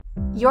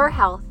Your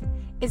health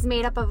is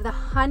made up of the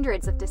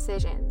hundreds of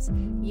decisions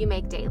you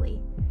make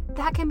daily.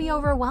 That can be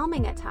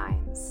overwhelming at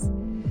times.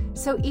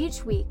 So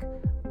each week,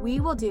 we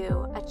will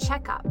do a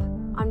checkup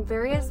on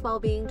various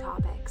well-being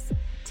topics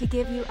to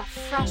give you a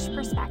fresh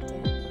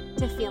perspective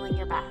to feeling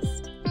your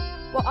best.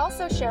 We'll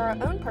also share our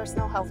own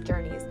personal health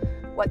journeys,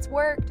 what's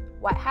worked,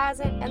 what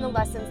hasn't, and the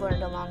lessons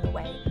learned along the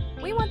way.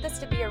 We want this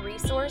to be a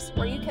resource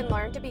where you can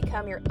learn to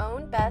become your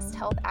own best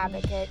health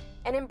advocate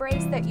and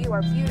embrace that you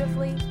are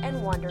beautifully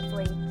and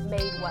wonderfully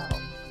made well.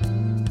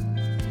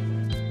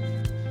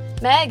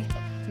 Meg.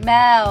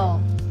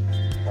 Mel.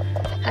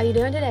 How you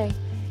doing today?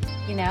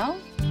 You know?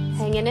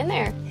 Hanging in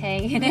there.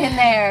 Hanging in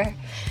there.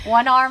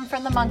 One arm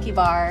from the monkey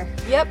bar.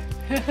 Yep.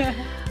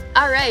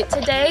 All right.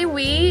 Today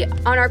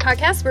on our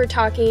podcast, we're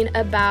talking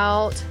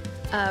about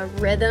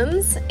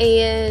rhythms,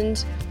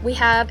 and we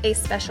have a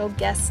special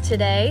guest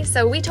today.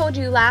 So we told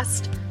you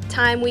last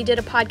time we did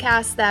a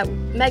podcast that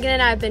Megan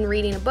and I have been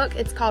reading a book.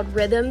 It's called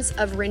Rhythms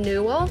of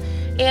Renewal.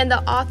 And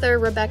the author,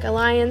 Rebecca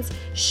Lyons,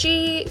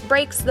 she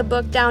breaks the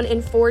book down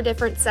in 4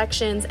 different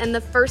sections. And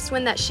the first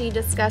one that she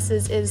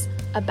discusses is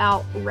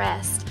about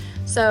rest.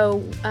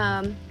 So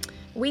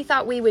we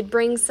thought we would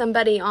bring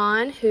somebody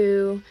on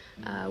who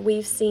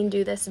we've seen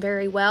do this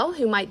very well,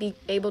 who might be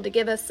able to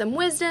give us some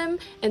wisdom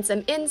and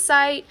some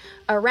insight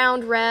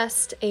around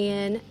rest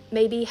and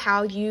maybe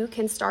how you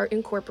can start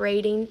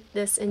incorporating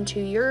this into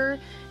your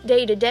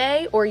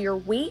day-to-day or your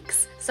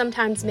weeks,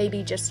 sometimes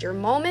maybe just your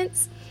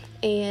moments,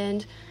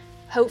 and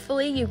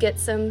hopefully you get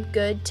some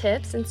good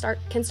tips and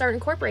can start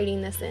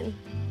incorporating this in.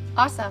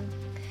 Awesome.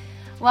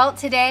 Well,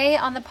 today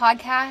on the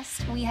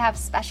podcast, we have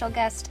special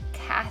guest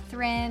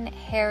Catherine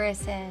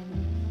Harrison.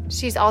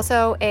 She's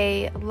also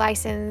a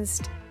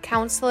licensed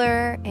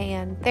counselor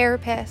and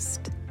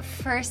therapist.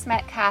 First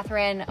met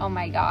Catherine, oh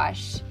my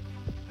gosh,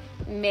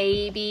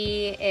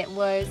 maybe it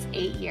was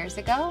 8 years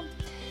ago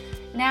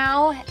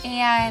now,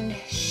 and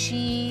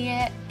she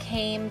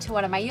came to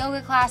one of my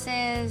yoga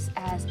classes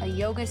as a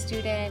yoga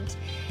student,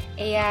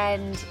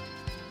 and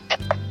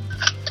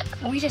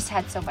we just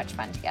had so much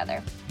fun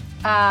together.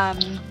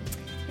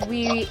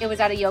 It was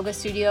at a yoga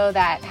studio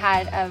that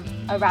had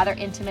a rather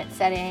intimate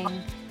setting.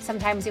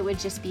 Sometimes it would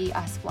just be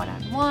us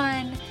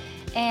one-on-one,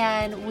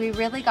 and we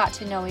really got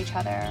to know each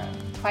other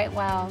quite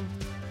well.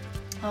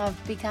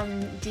 I've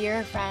become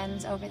dear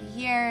friends over the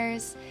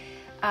years.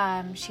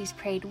 She's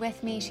prayed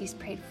with me, she's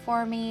prayed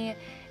for me,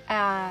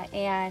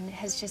 and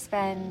has just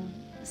been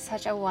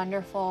such a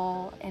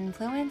wonderful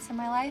influence in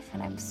my life,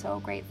 and I'm so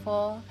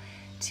grateful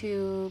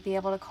to be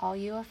able to call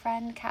you a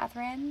friend,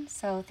 Catherine.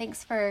 So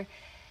thanks for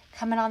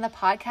coming on the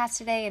podcast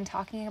today and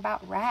talking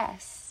about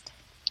rest.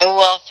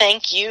 Well,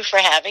 thank you for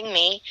having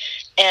me,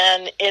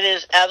 and it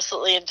is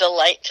absolutely a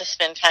delight to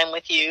spend time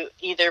with you,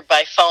 either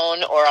by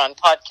phone or on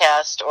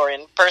podcast or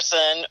in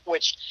person,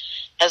 which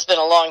has been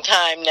a long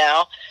time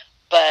now,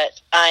 but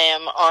I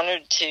am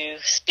honored to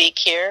speak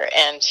here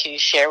and to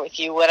share with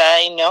you what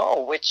I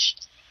know, which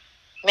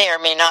may or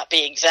may not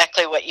be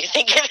exactly what you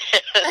think it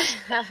is.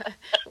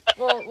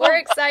 Well, we're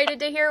excited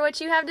to hear what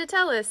you have to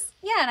tell us.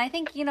 Yeah, and I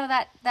think,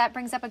 that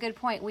brings up a good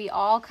point. We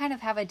all kind of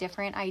have a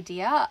different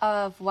idea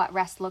of what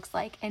rest looks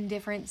like, and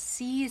different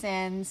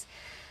seasons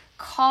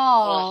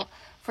call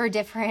for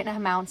different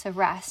amounts of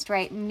rest,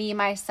 right? Me,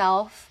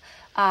 myself,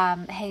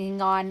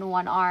 hanging on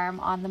one arm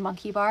on the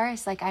monkey bar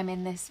is like I'm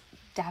in this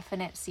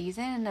definite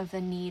season of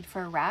the need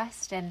for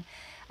rest, and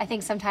I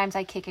think sometimes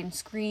I kick and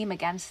scream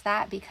against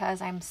that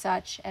because I'm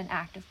such an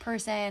active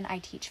person. I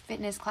teach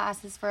fitness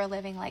classes for a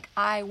living. Like,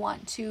 I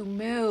want to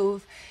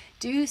move,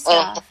 do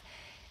stuff.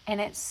 And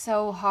it's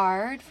so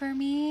hard for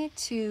me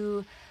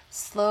to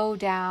slow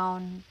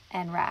down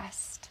and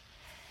rest.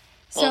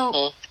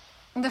 So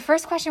the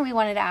first question we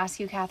wanted to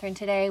ask you, Catherine,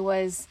 today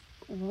was,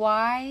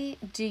 why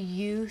do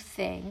you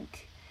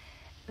think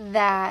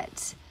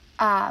that,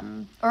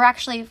 or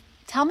actually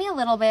tell me a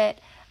little bit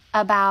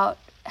about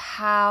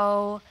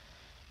how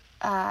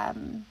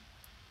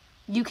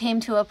you came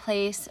to a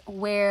place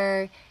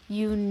where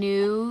you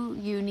knew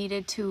you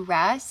needed to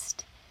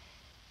rest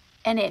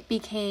and it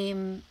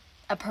became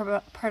a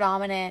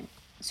predominant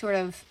sort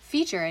of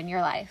feature in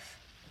your life.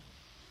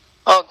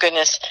 Oh,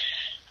 goodness.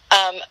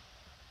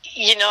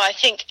 I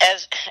think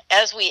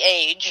as we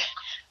age,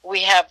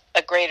 we have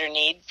a greater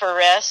need for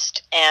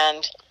rest,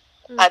 and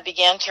I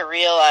began to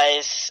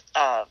realize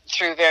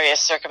through various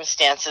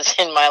circumstances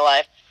in my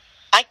life,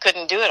 I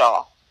couldn't do it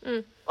all.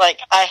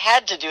 Like, I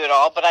had to do it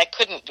all, but I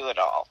couldn't do it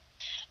all.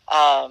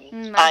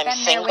 I'm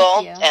single,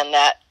 and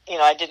that,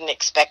 I didn't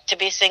expect to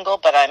be single,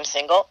 but I'm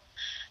single.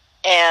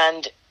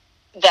 And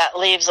that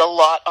leaves a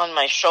lot on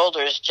my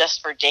shoulders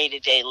just for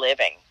day-to-day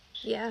living.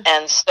 Yeah.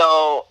 And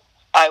so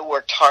I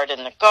worked hard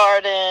in the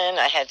garden.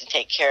 I had to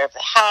take care of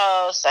the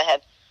house. I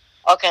had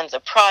all kinds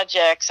of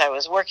projects. I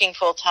was working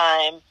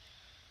full-time.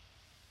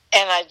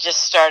 And I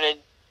just started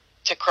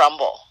to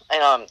crumble.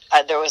 And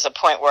there was a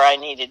point where I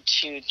needed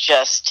to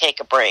just take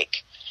a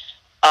break.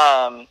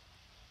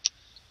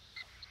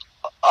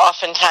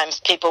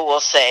 Oftentimes people will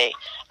say,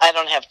 I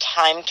don't have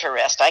time to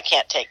rest. I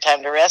can't take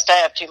time to rest. I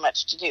have too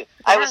much to do. Yeah.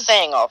 I was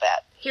saying all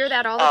that. Hear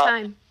that all the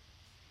time.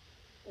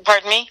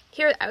 Pardon me?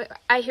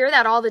 I hear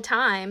that all the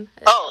time.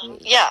 Oh,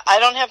 yeah, I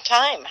don't have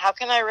time. How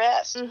can I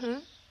rest? Mm-hmm.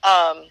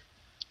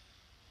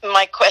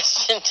 My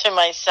question to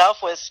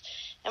myself was,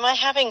 am I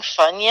having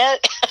fun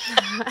yet?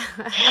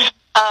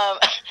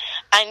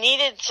 I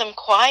needed some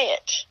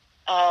quiet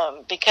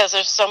because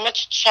there's so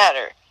much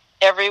chatter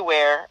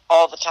everywhere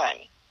all the time.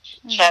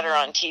 Mm-hmm. Chatter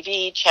on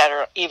TV,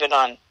 chatter even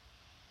on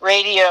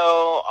radio,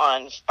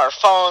 on our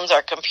phones,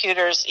 our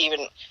computers,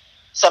 even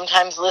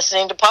sometimes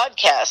listening to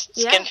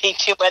podcasts can be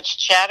too much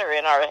chatter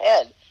in our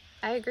head.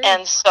 I agree.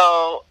 And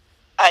so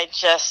I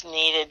just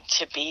needed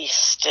to be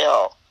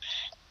still.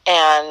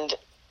 And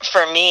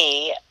for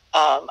me,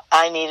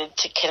 I needed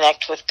to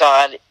connect with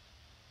God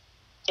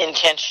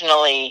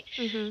intentionally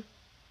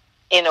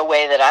in a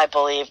way that I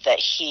believed that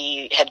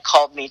He had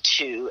called me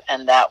to,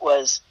 and that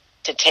was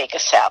to take a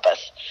Sabbath.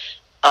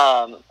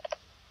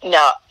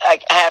 Now, I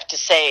have to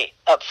say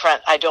up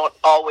front, I don't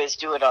always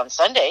do it on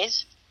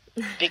Sundays,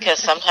 because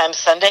sometimes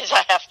Sundays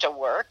I have to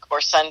work, or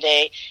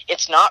Sunday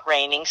it's not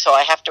raining, so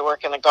I have to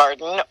work in the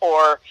garden,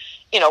 or,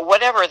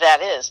 whatever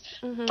that is.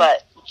 Mm-hmm.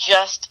 But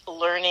just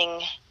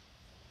learning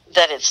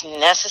that it's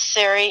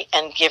necessary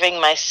and giving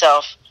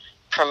myself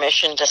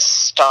permission to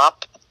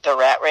stop the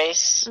rat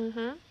race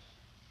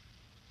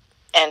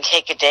and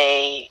take a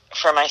day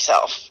for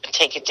myself,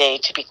 take a day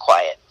to be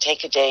quiet,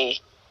 take a day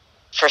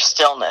for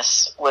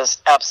stillness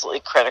was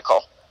absolutely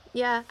critical.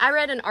 Yeah, I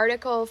read an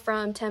article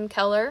from Tim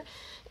Keller,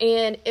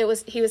 and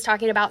he was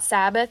talking about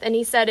Sabbath, and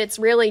he said it's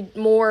really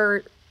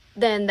more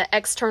than the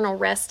external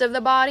rest of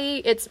the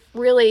body. It's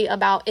really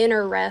about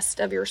inner rest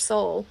of your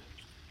soul.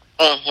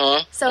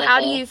 So how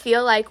do you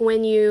feel like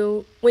when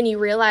you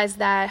realize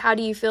that? How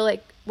do you feel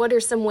like, what are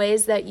some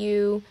ways that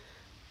you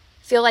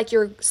feel like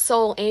your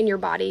soul and your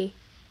body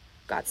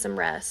got some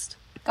rest?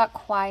 Got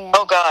quiet.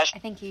 Oh gosh. I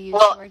think you used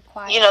the word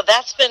quiet.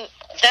 That's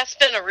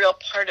been a real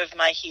part of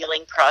my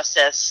healing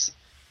process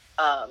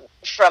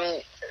from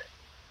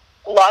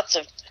lots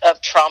of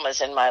traumas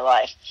in my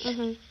life.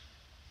 Mm-hmm.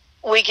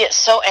 We get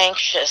so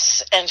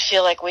anxious and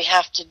feel like we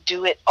have to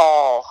do it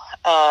all.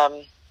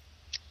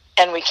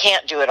 And we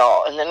can't do it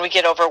all. And then we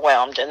get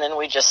overwhelmed, and then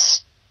we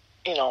just,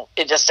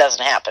 it just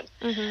doesn't happen.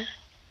 Mm-hmm.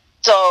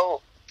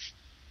 So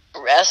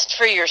rest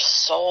for your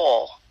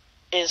soul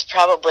is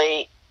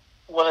probably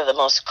one of the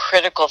most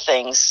critical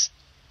things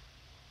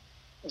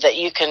that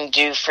you can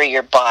do for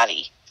your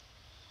body.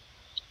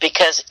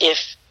 Because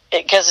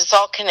it's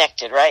all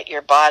connected, right?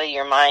 Your body,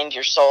 your mind,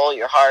 your soul,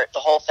 your heart, the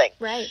whole thing.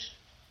 Right.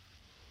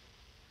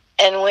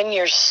 And when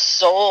your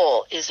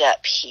soul is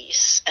at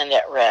peace and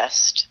at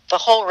rest, the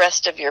whole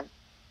rest of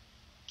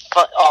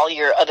all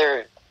your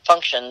other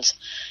functions,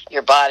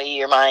 your body,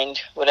 your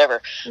mind,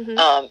 whatever,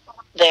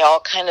 they all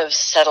kind of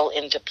settle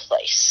into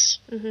place.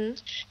 Mm-hmm.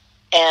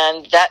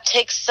 And that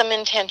takes some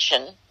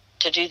intention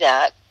to do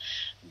that.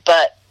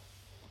 But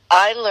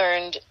I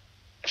learned,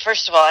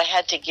 first of all, I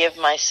had to give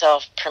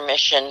myself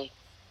permission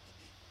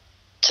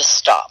to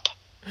stop.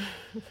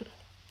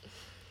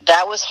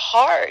 That was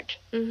hard.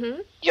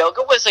 Mm-hmm.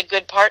 Yoga was a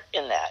good part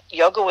in that.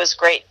 Yoga was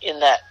great in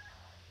that,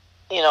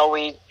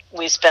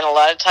 we spent a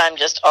lot of time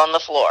just on the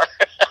floor.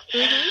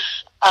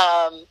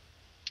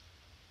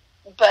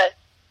 But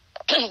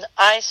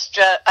I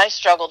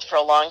struggled for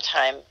a long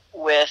time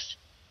with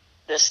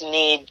this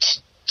need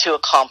to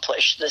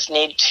accomplish, this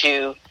need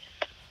to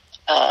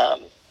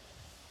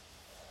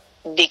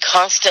be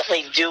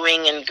constantly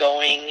doing and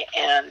going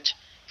and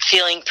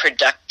feeling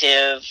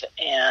productive,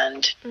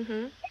 and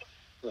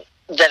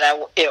that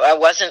I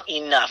wasn't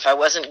enough. I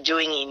wasn't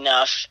doing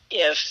enough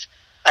if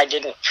I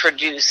didn't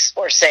produce,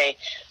 or say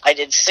I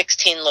did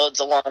 16 loads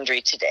of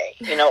laundry today,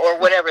 or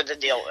whatever the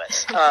deal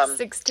was.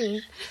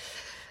 16.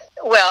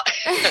 Well,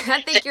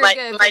 I think you're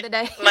good for the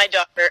day. My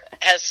daughter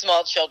has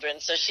small children,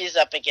 so she's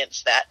up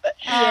against that. But,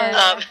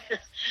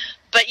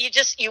 but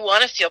you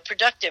want to feel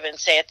productive and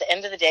say at the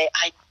end of the day,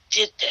 I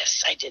did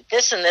this and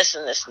this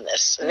and this and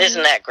this, and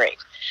isn't that great?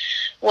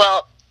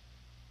 Well,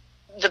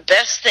 the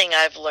best thing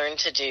I've learned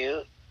to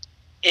do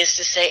is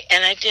to say,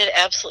 and I did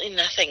absolutely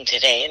nothing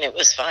today, and it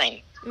was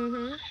fine.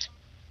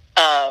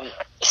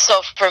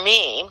 So for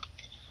me,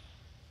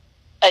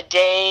 a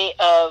day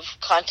of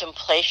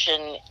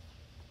contemplation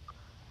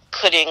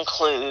could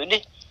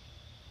include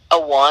a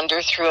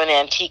wander through an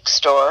antique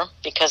store,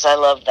 because I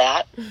love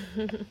that,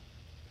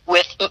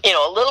 with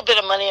a little bit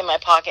of money in my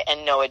pocket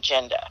and no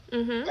agenda,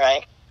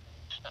 right?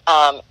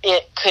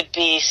 It could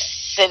be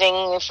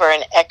sitting for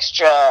an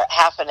extra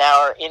half an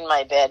hour in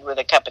my bed with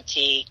a cup of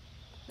tea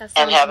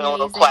and having a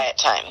little quiet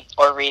time,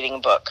 or reading a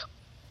book.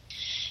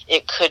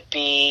 It could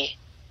be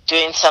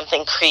doing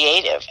something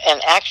creative.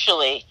 And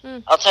actually,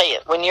 I'll tell you,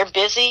 when you're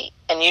busy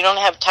and you don't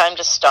have time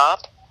to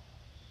stop,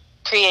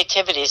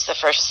 creativity is the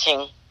first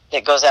thing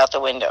that goes out the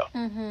window.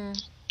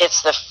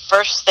 It's the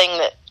first thing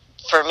that,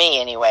 for me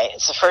anyway,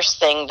 it's the first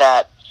thing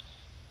that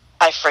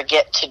I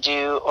forget to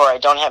do, or I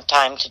don't have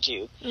time to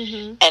do.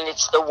 And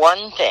it's the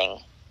one thing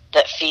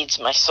that feeds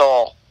my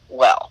soul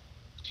well.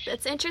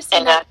 That's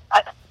interesting.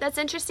 That's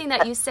interesting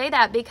that you say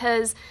that,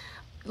 because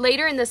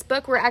later in this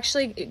book, we're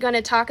actually going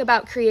to talk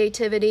about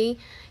creativity,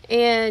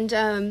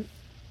 and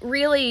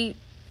really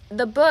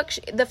the book,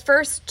 the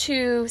first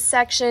 2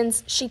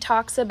 sections, she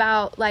talks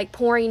about like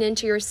pouring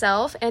into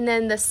yourself, and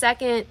then the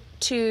second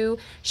 2,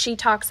 she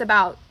talks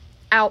about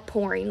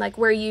outpouring, like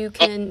where you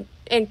can,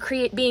 and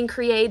being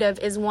creative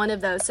is one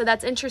of those. So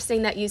that's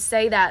interesting that you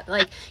say that.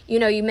 Like, you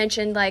know, you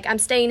mentioned like I'm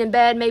staying in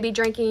bed, maybe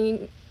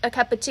drinking a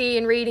cup of tea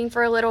and reading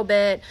for a little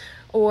bit,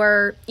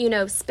 or, you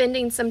know,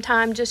 spending some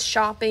time just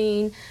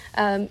shopping,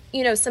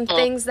 you know, some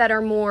things that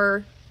are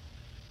more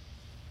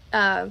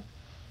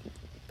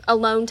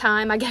alone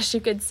time, I guess you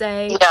could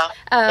say.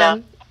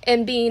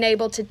 And being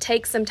able to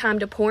take some time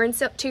to pour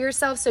into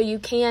yourself so you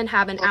can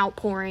have an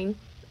outpouring,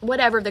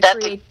 whatever the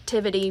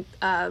creativity,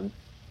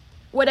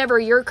 whatever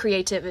your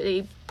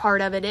creativity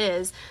part of it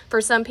is. For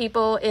some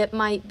people, it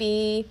might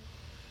be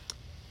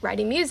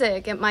writing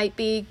music. It might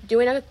be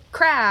doing a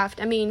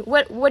craft. I mean,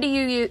 what do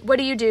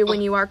you do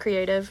when you are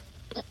creative?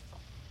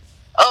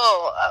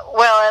 Oh,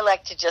 well, I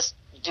like to just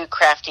do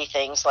crafty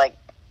things like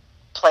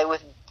play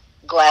with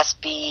glass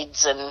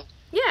beads and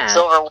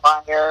silver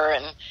wire,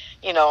 and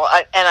you know,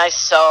 I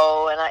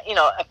sew, and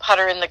I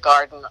putter in the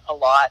garden a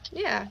lot.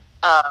 Yeah.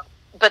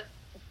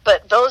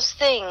 But those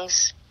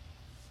things,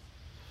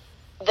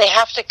 they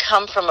have to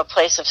come from a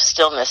place of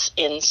stillness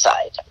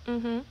inside.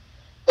 Mm-hmm.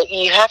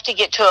 You have to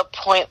get to a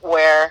point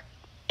where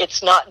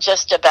it's not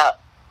just about,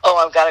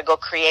 oh, I've got to go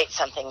create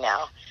something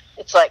now.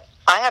 It's like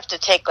I have to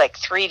take like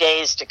 3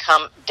 days to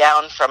come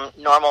down from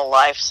normal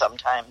life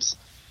sometimes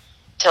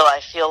till I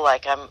feel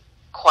like I'm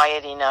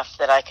quiet enough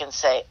that I can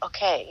say,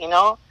 okay, you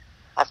know,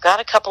 I've got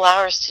a couple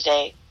hours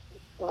today.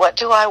 What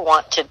do I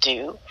want to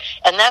do?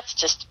 And that's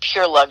just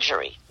pure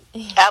luxury,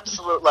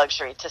 absolute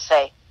luxury, to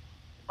say,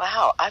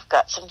 wow, I've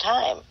got some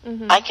time.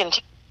 Mm-hmm. I can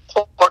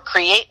or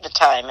create the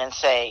time and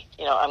say,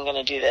 you know, I'm going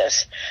to do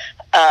this.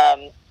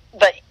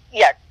 But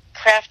yeah,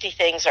 crafty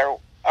things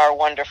are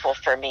wonderful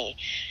for me.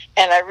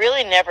 And I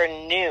really never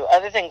knew,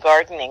 other than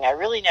gardening, I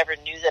really never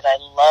knew that I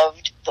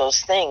loved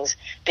those things,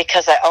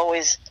 because I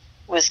always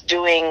was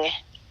doing,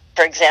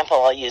 for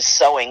example, I'll use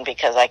sewing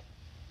because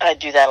I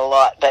do that a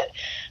lot, but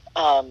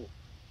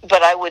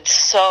I would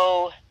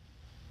sew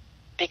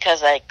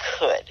because I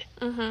could,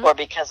 mm-hmm. or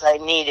because I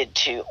needed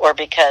to, or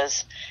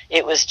because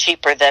it was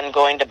cheaper than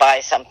going to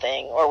buy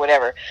something or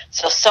whatever.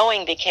 So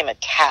sewing became a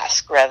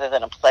task rather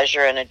than a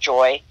pleasure and a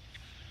joy.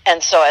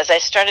 And so as I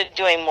started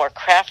doing more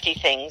crafty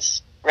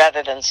things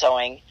rather than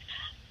sewing,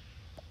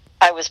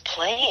 I was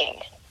playing.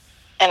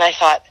 And I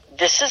thought,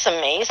 this is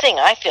amazing.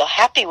 I feel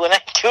happy when I'm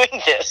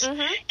doing this.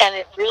 Mm-hmm.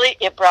 And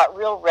it brought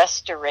real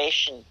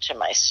restoration to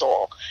my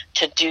soul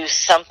to do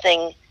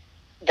something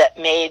that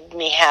made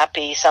me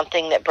happy,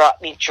 something that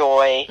brought me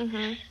joy.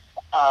 Mm-hmm.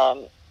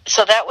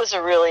 So that was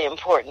a really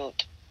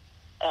important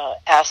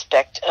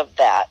aspect of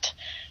that,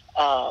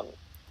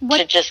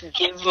 to just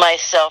give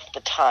myself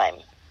the time.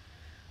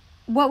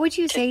 What would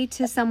you say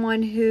to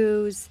someone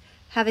who's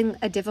having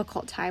a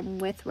difficult time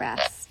with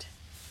rest?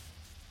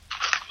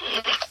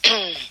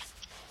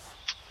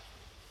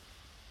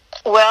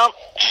 Well,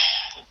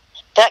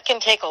 that can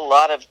take a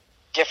lot of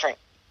different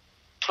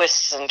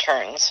twists and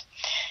turns.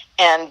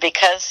 And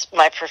because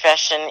my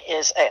profession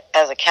is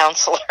as a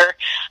counselor,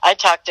 I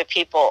talk to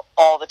people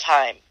all the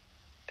time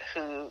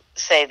who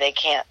say they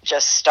can't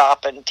just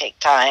stop and take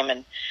time.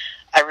 And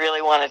I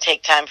really want to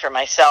take time for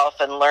myself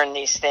and learn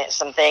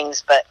some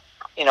things, but,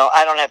 you know,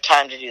 I don't have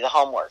time to do the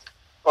homework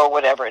or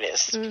whatever it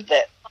is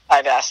that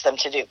I've asked them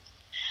to do.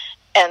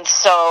 And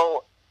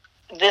so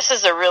this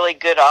is a really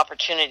good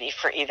opportunity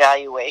for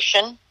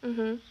evaluation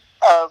mm-hmm.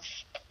 of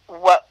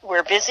what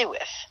we're busy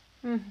with.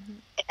 Mm-hmm.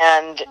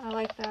 And I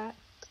like that.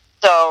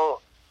 So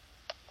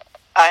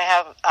I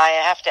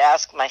have to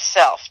ask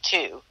myself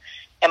too,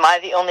 am I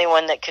the only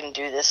one that can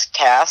do this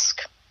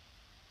task?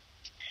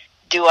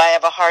 Do I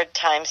have a hard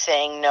time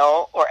saying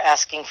no or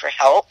asking for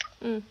help?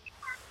 Mm.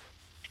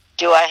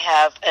 Do I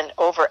have an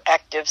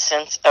overactive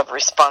sense of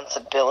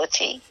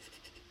responsibility?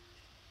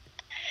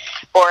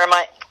 Or am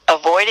I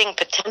avoiding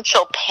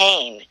potential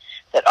pain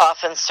that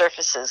often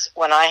surfaces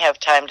when I have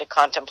time to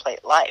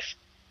contemplate life?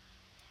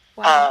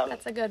 Wow,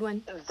 that's a good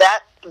one.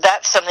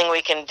 That's something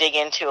we can dig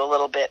into a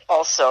little bit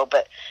also,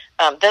 but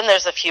then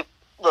there's a few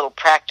little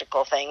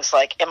practical things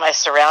like, am I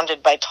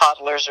surrounded by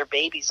toddlers or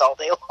babies all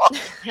day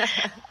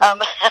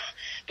long?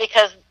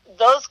 Because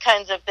those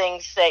kinds of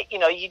things say, you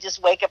know, you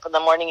just wake up in the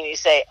morning and you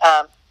say,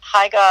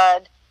 hi,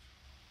 God,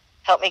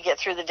 help me get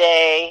through the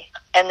day,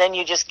 and then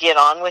you just get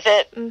on with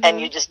it, mm-hmm.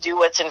 and you just do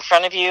what's in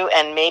front of you,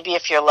 and maybe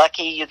if you're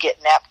lucky, you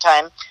get nap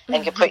time and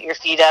mm-hmm. can put your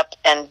feet up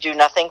and do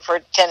nothing for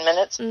 10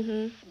 minutes.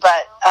 Mm-hmm.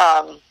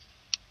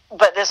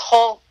 But the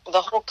whole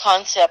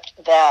concept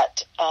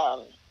that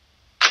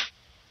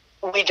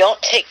we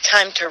don't take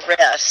time to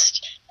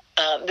rest.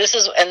 This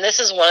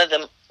is one of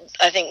the,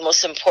 I think,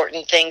 most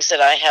important things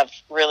that I have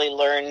really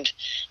learned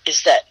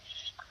is that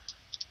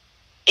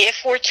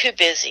if we're too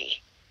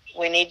busy,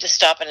 we need to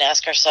stop and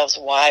ask ourselves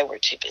why we're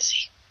too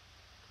busy.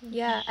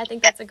 Yeah, I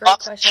think that's a great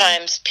question.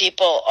 Oftentimes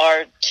people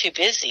are too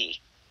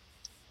busy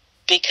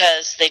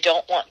because they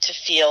don't want to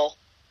feel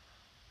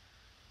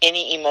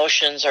any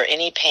emotions or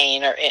any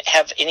pain or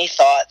have any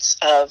thoughts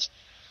of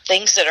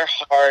things that are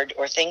hard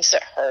or things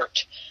that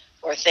hurt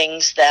or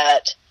things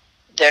that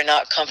they're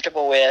not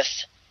comfortable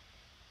with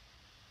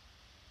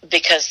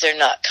because they're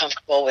not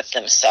comfortable with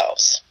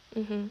themselves.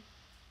 Mm-hmm.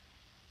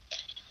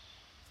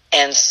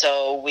 And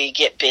so we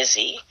get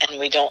busy and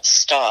we don't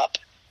stop.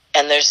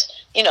 And there's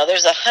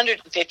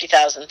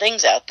 150,000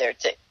 things out there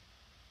to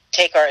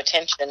take our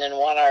attention and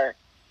want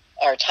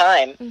our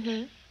time.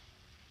 Mm-hmm.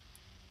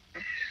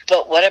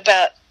 But what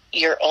about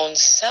your own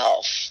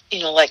self?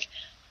 Like,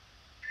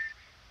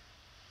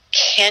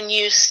 can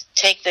you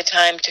take the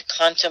time to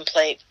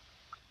contemplate,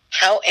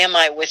 how am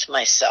I with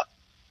myself?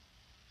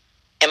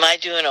 Am I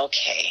doing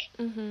okay?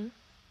 Mm-hmm.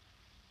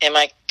 Am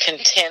I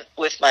content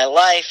with my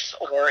life,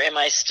 or am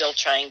I still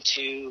trying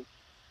to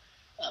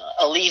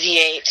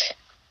alleviate,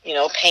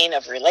 pain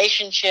of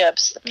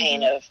relationships, the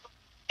pain Mm-hmm. of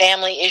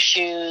family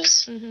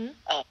issues? Mm-hmm.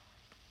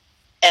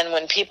 And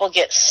when people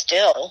get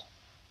still,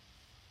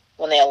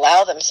 when they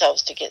allow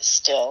themselves to get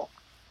still,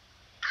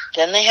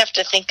 then they have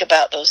to think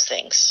about those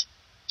things.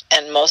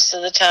 And most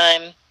of the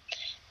time,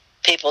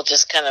 people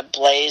just kind of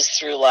blaze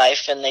through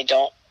life and they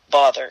don't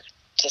bother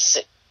to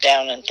sit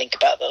down and think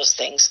about those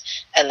things.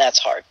 And that's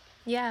hard.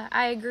 Yeah,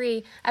 I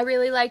agree. I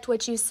really liked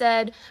what you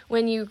said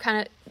when you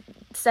kind of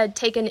said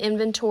take an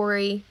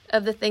inventory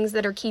of the things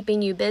that are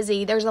keeping you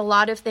busy. There's a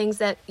lot of things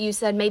that you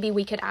said maybe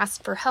we could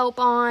ask for help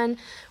on,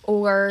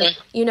 or,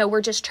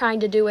 we're just trying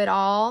to do it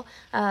all.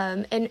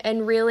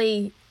 And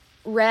really,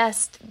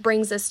 rest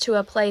brings us to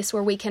a place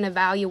where we can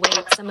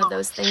evaluate some of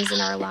those things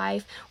in our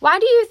life. Why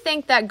do you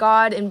think that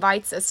God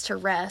invites us to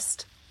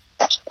rest?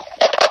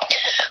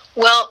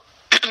 Well,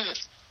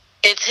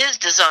 it's his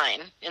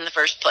design in the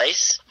first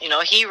place.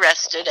 He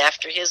rested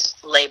after his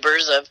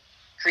labors of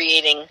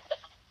creating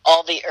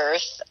all the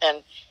earth.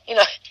 And,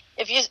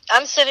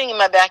 I'm sitting in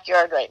my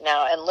backyard right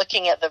now and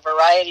looking at the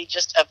variety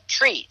just of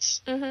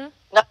trees, Mm-hmm.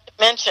 not to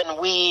mention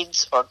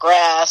weeds or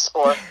grass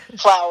or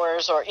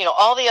flowers or,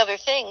 all the other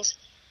things.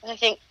 And I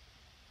think,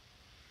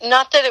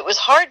 not that it was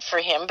hard for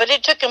him, but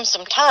it took him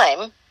some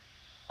time.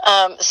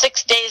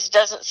 6 days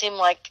doesn't seem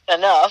like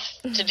enough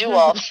to do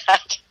all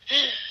that.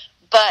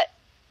 But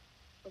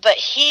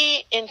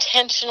he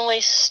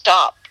intentionally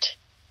stopped.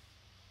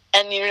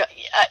 And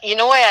you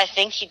know why I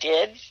think he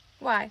did?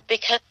 Why?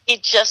 Because he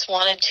just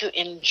wanted to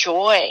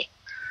enjoy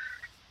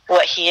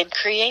what he had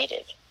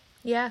created.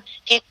 Yeah.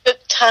 He took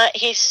time.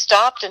 He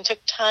stopped and took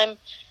time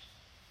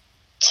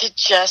to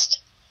just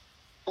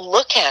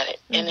look at it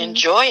and Mm-hmm.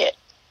 enjoy it.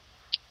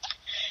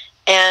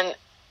 And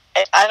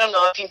I don't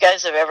know if you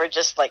guys have ever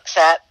just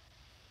sat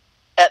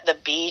at the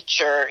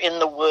beach or in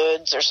the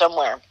woods or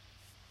somewhere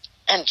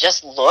and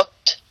just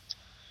looked.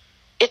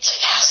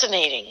 It's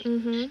fascinating.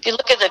 Mm-hmm. If you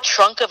look at the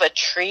trunk of a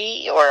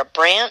tree or a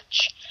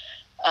branch,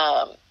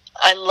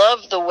 I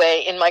love the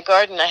way in my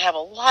garden I have a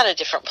lot of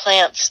different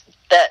plants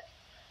that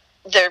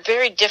they're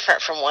very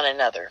different from one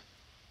another.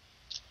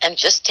 And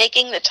just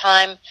taking the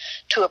time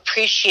to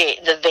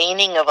appreciate the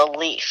veining of a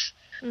leaf,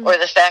 Mm-hmm. or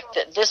the fact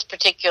that this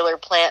particular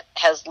plant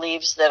has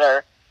leaves that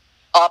are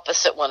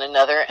opposite one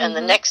another, and the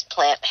Mm-hmm. next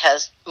plant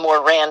has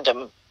more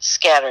random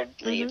scattered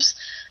leaves.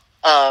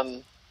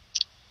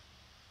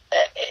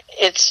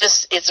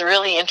 It's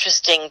really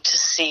interesting to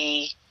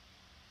see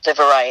the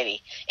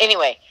variety.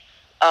 Anyway,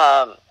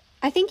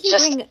 I think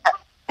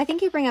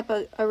you bring up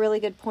a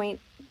really good point,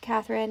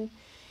 Catherine,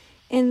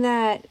 in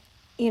that,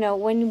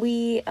 when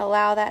we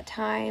allow that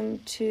time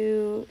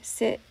to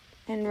sit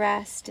and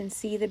rest and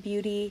see the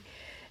beauty,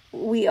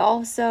 we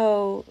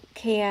also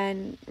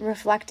can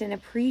reflect and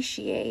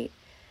appreciate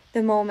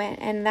the moment.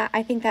 And that,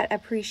 I think that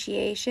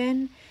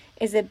appreciation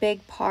is a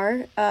big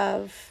part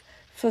of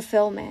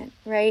fulfillment,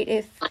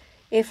 right?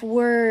 If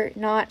we're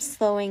not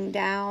slowing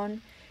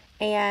down,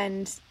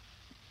 and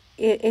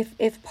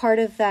if part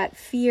of that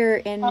fear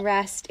in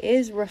rest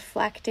is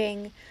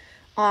reflecting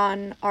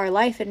on our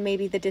life and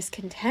maybe the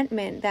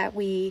discontentment that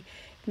we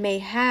may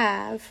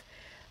have,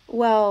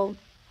 well,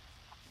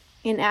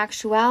 in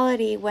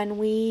actuality, when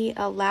we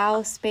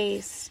allow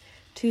space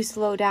to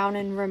slow down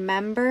and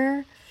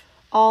remember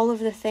all of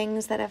the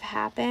things that have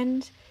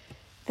happened,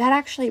 that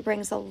actually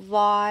brings a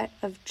lot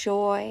of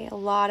joy, a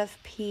lot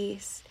of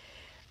peace,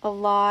 a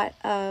lot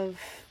of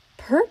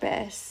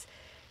purpose,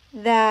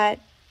 that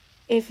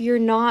if you're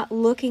not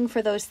looking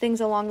for those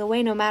things along the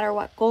way, no matter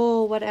what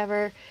goal,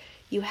 whatever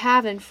you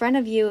have in front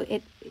of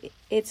you,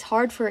 it's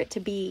hard for it to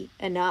be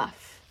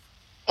enough.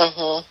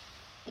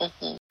 Mm-hmm.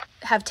 Mm-hmm.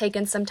 Have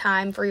taken some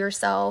time for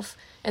yourself,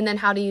 and then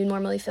how do you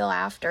normally feel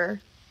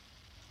after?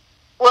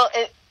 Well,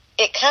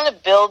 it kind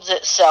of builds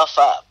itself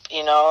up,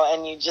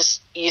 and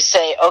you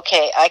say,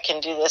 okay, I can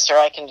do this or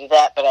I can do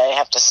that, but I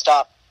have to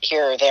stop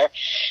here or there.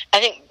 I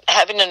think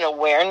having an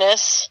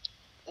awareness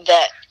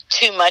that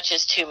too much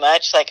is too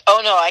much, like, oh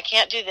no, I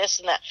can't do this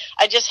and that.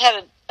 I just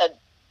had a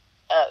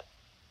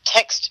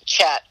text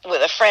chat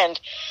with a friend,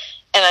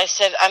 and I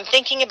said, I'm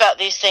thinking about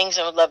these things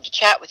and would love to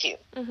chat with you.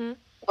 Mm-hmm.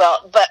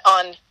 Well, but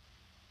on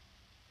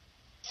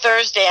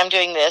Thursday I'm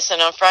doing this,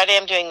 and on Friday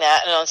I'm doing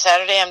that, and on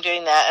Saturday I'm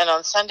doing that, and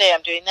on Sunday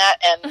I'm doing that,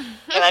 and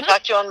can I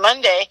talk to you on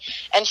Monday?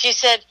 And she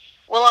said,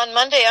 well, on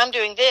Monday I'm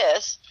doing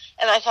this.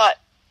 And I thought,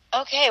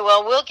 okay,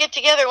 well, we'll get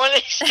together one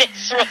of these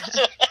days.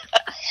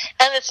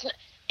 And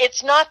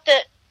it's not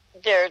that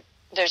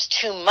there's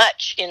too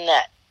much in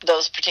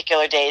those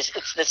particular days.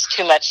 It's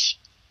too much.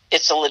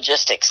 It's a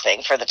logistics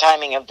thing for the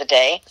timing of the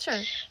day.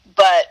 Sure.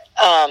 But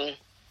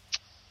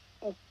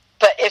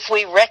if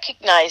we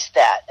recognize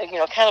that,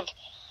 kind of,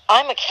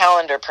 I'm a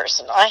calendar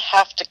person. I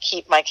have to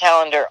keep my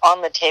calendar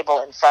on the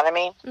table in front of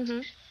me,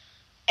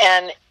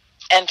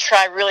 and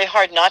try really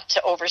hard not to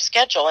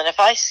overschedule. And if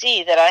I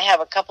see that I have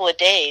a couple of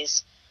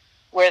days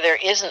where there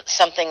isn't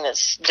something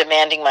that's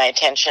demanding my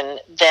attention,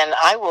 then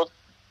I will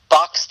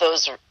box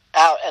those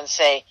out and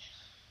say,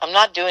 I'm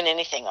not doing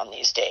anything on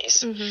these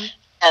days,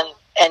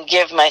 and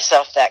give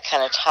myself that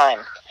kind of time.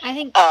 I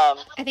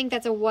think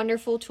that's a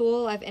wonderful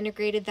tool. I've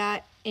integrated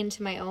that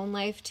into my own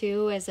life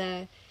too, as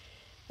a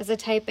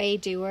type A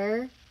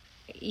doer.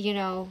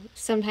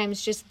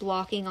 Sometimes just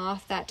blocking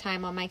off that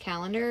time on my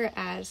calendar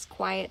as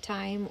quiet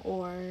time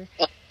or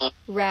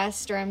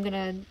rest, or I'm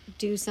gonna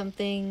do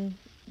something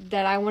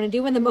that I want to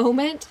do in the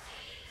moment.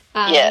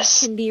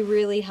 Can be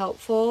really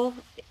helpful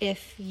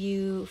if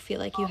you feel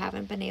like you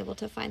haven't been able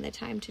to find the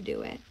time to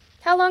do it.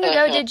 How long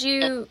ago did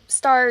you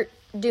start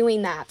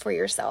doing that for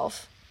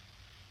yourself?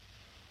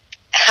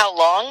 How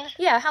long?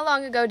 Yeah, how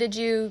long ago did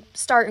you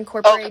start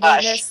incorporating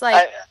this?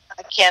 I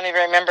can't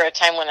even remember a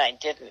time when I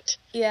didn't.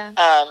 Yeah.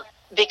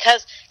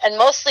 Because, and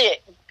mostly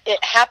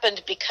it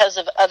happened because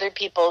of other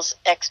people's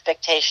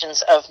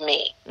expectations of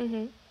me.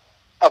 Mm-hmm.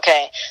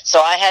 Okay, so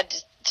I had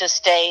to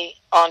stay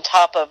on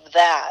top of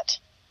that.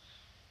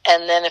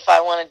 And then if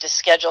I wanted to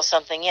schedule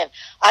something in,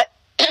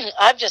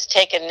 I've just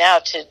taken now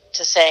to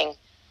saying,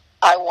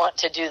 I want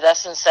to do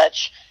this and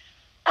such,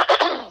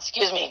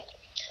 excuse me,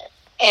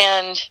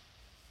 and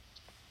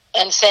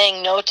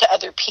saying no to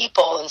other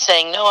people and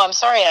saying, no, I'm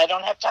sorry, I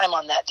don't have time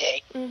on that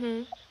day,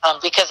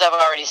 because I've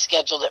already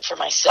scheduled it for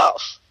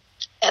myself.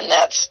 And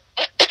that's,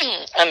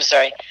 I'm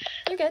sorry.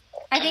 You're good.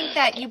 I think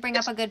that you bring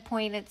up a good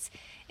point.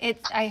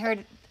 I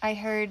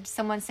heard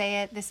someone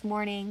say it this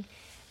morning.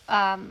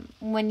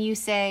 When you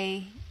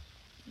say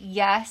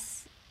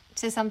yes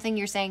to something,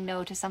 you're saying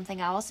no to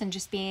something else, and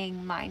just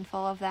being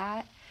mindful of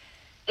that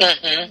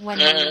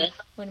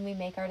when we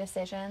make our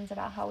decisions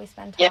about how we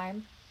spend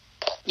time.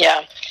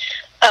 Yeah.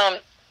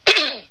 Let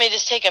me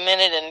just take a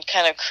minute and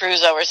kind of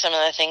cruise over some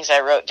of the things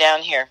I wrote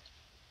down here.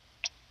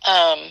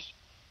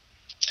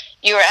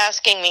 You were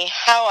asking me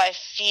how I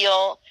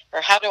feel,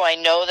 or how do I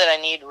know that I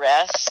need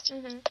rest?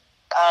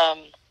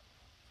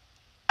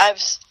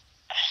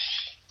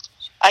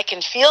 I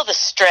can feel the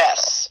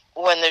stress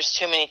when there's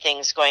too many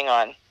things going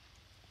on.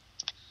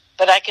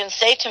 But I can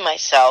say to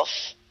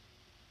myself,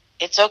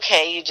 it's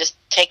okay, you just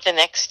take the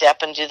next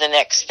step and do the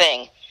next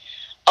thing.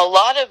 A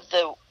lot of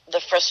the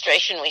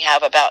frustration we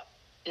have about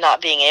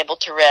not being able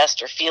to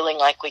rest or feeling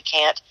like we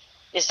can't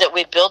is that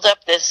we build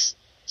up this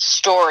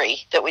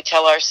story that we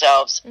tell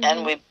ourselves,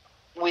 and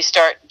we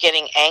start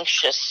getting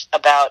anxious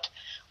about,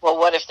 well,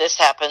 what if this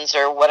happens,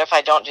 or what if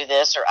I don't do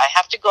this, or I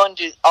have to go and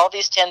do all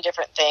these 10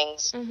 different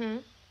things,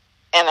 and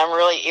I'm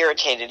really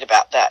irritated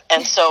about that.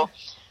 And so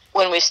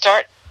when we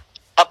start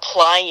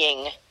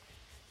applying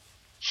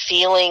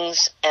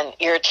feelings and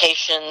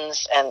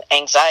irritations and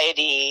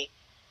anxiety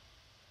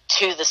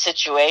to the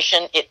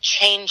situation, it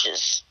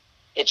changes.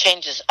 It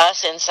changes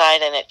us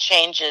inside, and it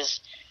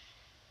changes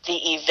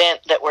the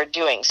event that we're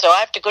doing. So I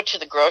have to go to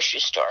the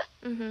grocery store.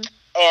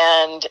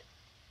 And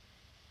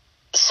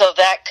so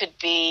that could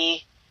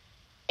be,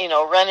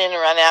 run in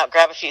and run out,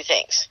 grab a few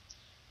things.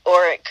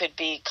 Or it could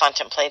be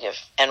contemplative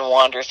and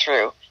wander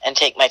through and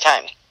take my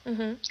time.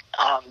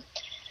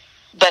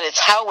 But it's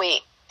how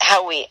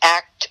we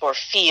act or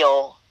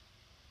feel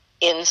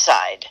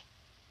inside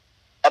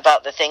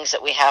about the things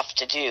that we have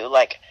to do.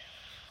 Like,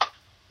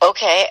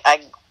 okay,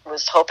 I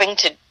was hoping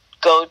to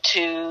go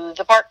to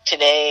the park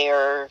today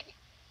or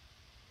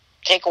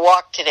take a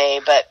walk today,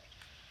 but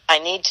I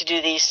need to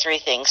do these 3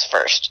 things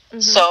first.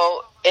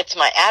 So it's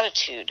my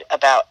attitude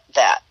about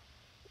that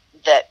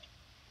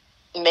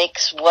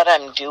makes what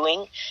I'm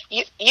doing.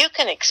 You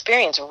can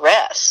experience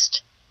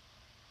rest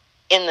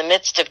in the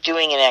midst of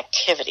doing an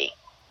activity.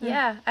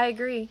 Yeah, I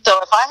agree.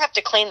 So if I have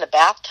to clean the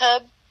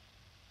bathtub,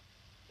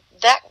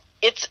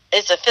 it's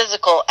a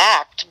physical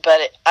act,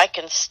 but I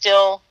can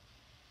still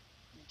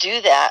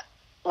do that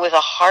with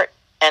a heart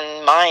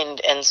and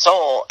mind and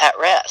soul at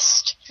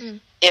rest.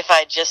 If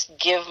I just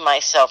give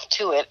myself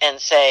to it and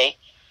say,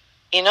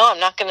 I'm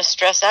not going to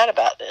stress out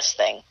about this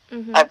thing.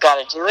 I've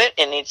got to do it.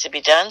 It needs to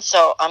be done.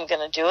 So I'm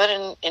going to do it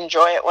and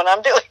enjoy it when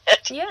I'm doing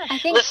it. Yeah, I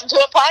think listen to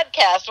a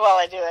podcast while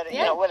I do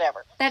it.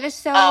 Whatever. That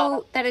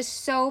is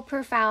so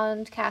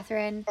profound,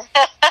 Catherine.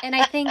 And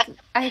I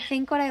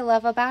think what I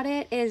love about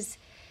it is,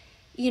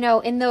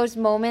 in those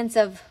moments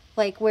of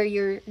like where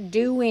you're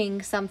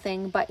doing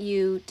something, but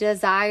you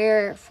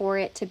desire for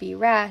it to be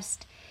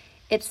rest,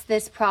 it's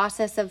this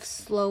process of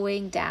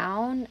slowing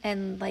down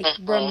and like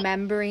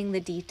remembering the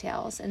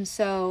details. And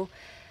so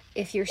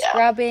if you're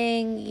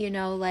scrubbing,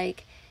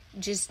 like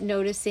just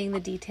noticing the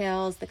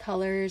details, the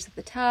colors of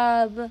the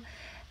tub.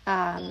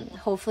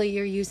 Hopefully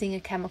you're using a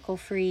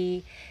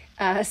chemical-free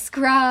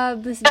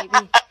scrubs,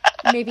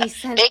 maybe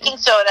scent. Baking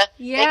soda.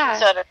 Yeah.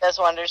 Baking soda does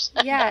wonders.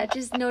 Yeah,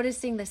 just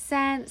noticing the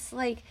scents,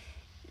 like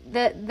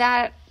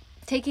that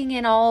taking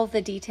in all of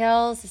the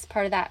details is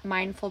part of that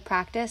mindful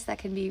practice that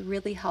can be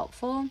really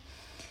helpful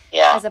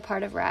as a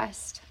part of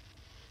rest.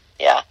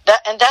 Yeah,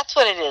 and that's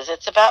what it is.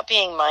 It's about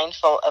being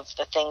mindful of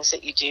the things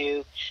that you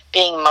do,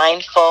 being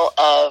mindful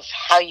of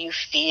how you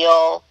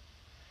feel.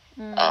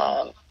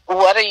 I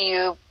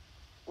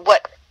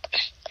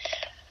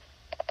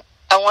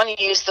want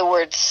to use the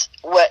words,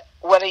 what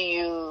are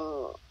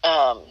you,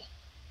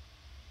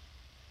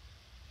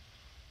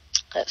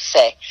 let's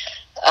say,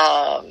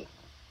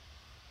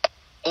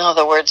 no,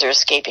 the words are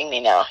escaping me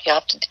now. You'll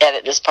have to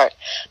edit this part.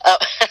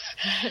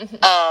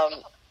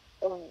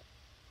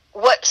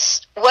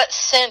 What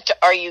scent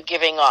are you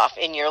giving off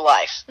in your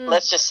life?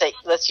 Let's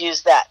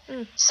use that.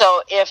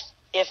 So if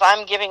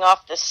I'm giving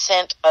off the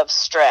scent of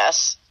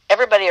stress,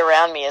 everybody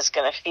around me is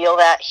going to feel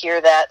that, hear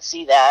that,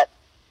 see that.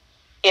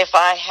 If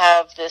I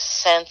have this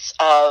sense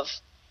of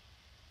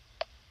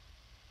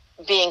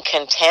being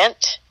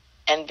content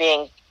and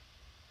being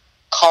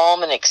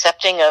calm and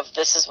accepting of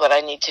this is what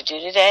I need to do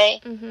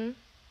today,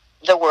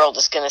 the world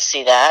is going to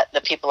see that.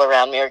 The people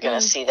around me are going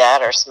to see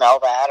that or smell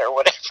that or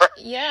whatever.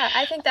 Yeah,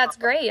 I think that's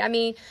great. I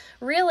mean,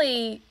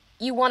 really,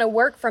 you want to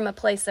work from a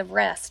place of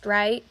rest,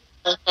 right?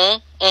 You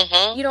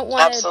don't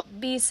want to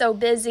be so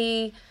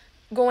busy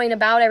going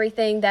about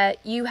everything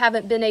that you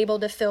haven't been able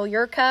to fill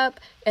your cup,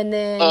 and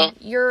then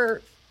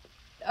you're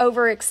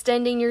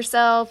overextending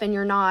yourself and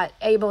you're not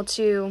able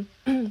to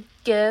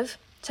give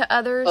to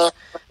others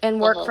and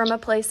work from a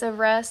place of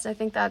rest. I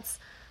think that's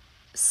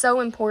so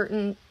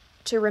important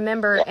to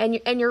remember.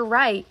 And you're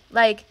right.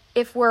 Like,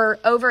 if we're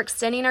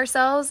overextending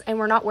ourselves and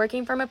we're not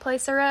working from a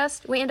place of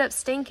rest, we end up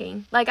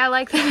stinking. Like, I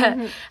like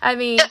that. I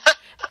mean,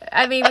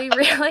 we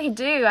really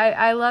do.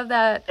 I love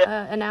that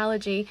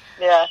analogy.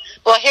 Yeah.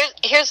 Well,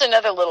 here's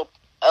another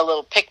a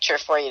little picture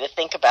for you to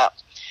think about.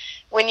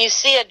 When you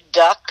see a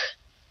duck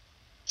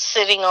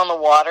sitting on the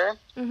water,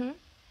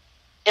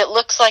 it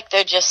looks like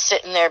they're just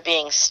sitting there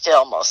being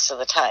still most of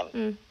the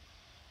time.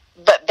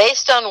 But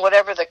based on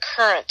whatever the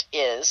current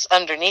is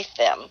underneath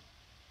them,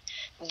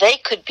 they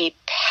could be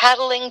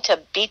paddling to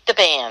beat the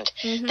band.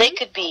 They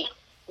could be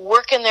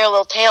working their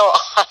little tail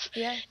off.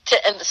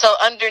 And so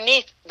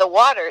underneath the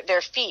water,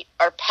 their feet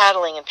are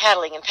paddling and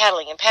paddling and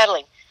paddling and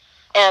paddling.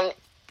 And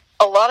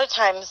a lot of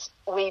times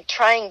we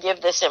try and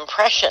give this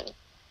impression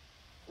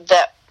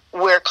that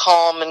we're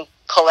calm and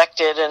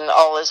collected and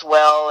all is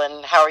well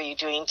and how are you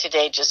doing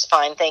today? Just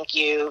fine, thank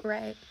you.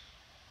 Right.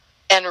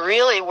 And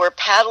really, we're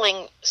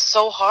paddling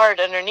so hard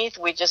underneath,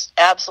 we just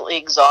absolutely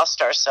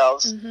exhaust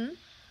ourselves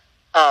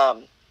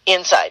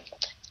inside.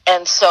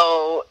 And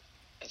so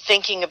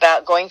thinking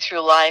about going through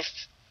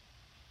life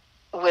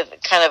with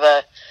kind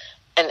of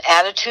an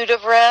attitude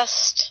of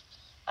rest,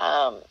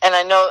 and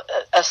I know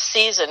a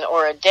season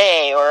or a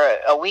day or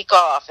a week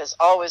off is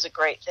always a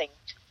great thing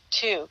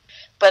too,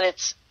 but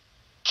it's,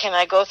 can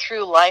I go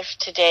through life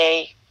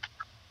today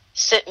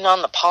sitting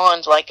on the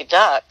pond like a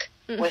duck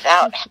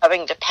without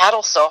having to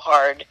paddle so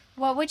hard?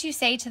 What would you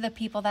say to the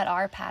people that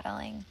are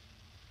paddling?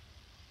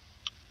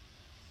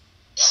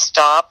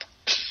 Stop.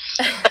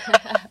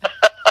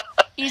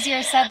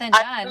 Easier said than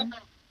done.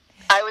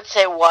 I would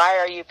say, why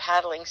are you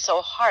paddling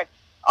so hard?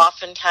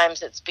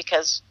 Oftentimes it's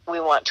because we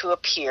want to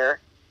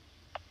appear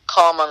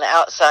calm on the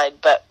outside,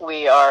 but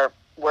we are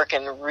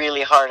working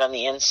really hard on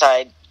the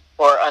inside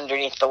or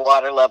underneath the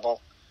water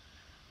level.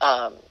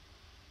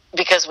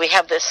 Because we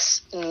have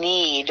this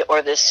need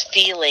or this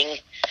feeling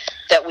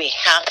that we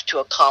have to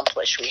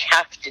accomplish, we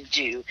have to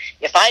do.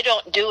 If I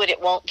don't do it,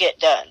 it won't get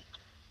done.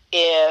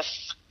 If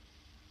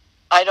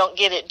I don't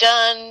get it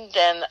done,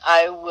 then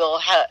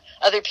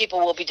other people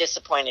will be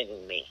disappointed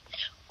in me,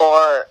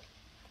 or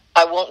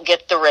I won't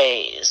get the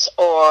raise,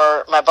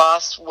 or my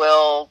boss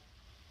will,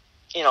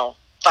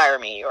 fire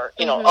me, or,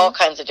 all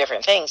kinds of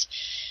different things.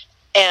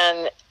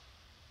 And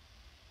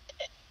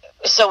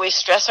so we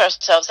stress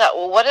ourselves out.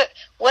 Well,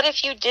 what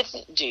if you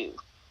didn't do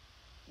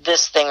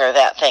this thing or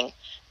that thing?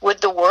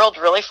 Would the world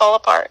really fall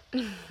apart?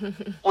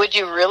 Would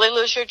you really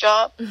lose your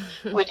job?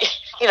 Would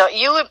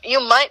you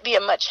might be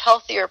a much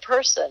healthier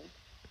person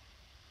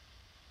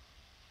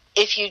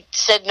if you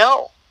said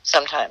no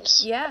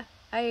sometimes. Yeah,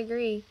 I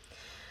agree.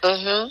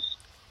 I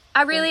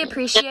really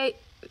appreciate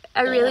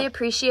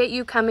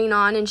you coming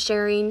on and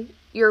sharing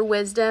your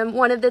wisdom.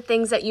 One of the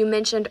things that you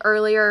mentioned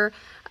earlier,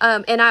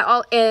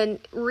 and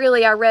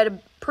really I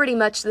read pretty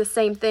much the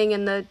same thing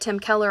in the Tim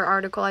Keller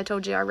article I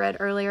told you I read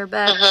earlier,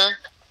 but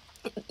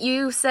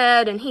you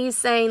said, and he's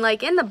saying,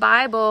 like, in the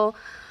Bible,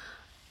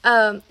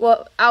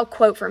 well, I'll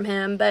quote from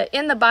him, but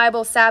in the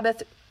Bible,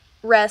 Sabbath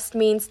rest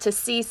means to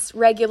cease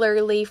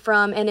regularly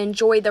from and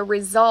enjoy the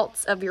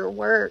results of your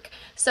work.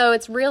 So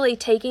it's really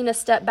taking a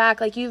step back,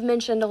 like you've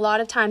mentioned a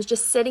lot of times,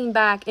 just sitting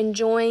back,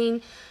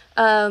 enjoying,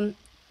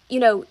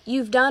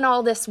 you've done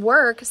all this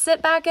work,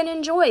 sit back and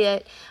enjoy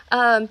it.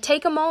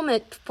 Take a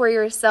moment for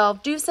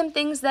yourself. Do some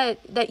things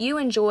that you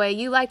enjoy.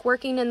 You like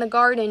working in the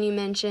garden, you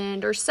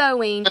mentioned, or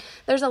sewing.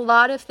 There's a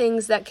lot of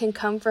things that can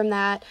come from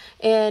that,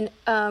 and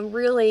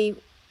really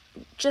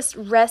just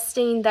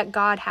resting that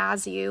God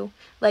has you.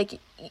 Like,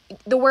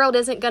 the world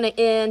isn't going to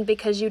end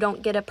because you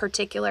don't get a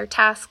particular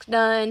task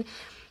done.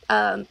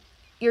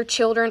 Your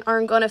children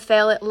aren't going to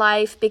fail at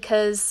life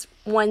because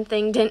one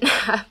thing didn't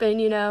happen,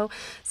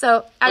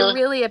 So I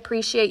really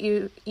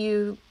appreciate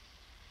you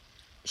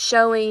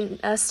showing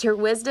us your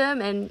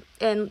wisdom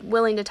and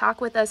willing to talk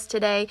with us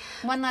today.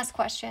 One last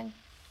question.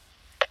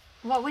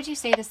 What would you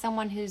say to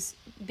someone who's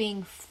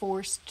being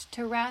forced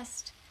to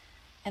rest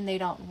and they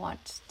don't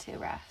want to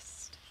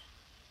rest?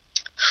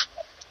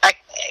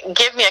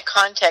 Give me a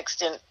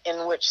context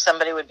in which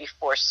somebody would be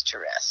forced to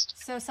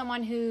rest. So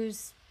someone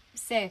who's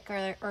sick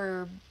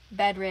or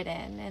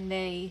bedridden and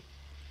they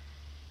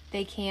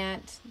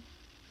can't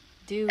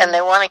do... And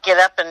they want to get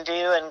up and do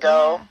and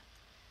go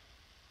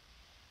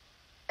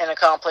and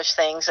accomplish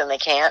things, and they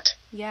can't.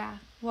 Yeah.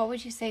 What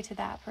would you say to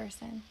that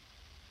person?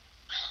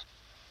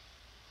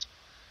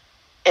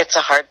 It's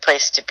a hard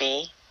place to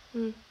be.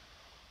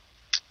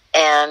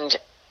 And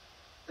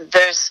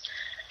there's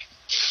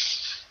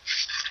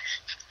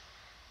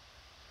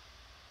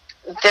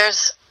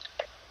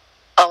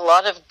a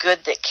lot of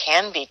good that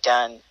can be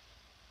done,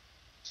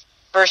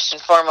 first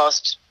and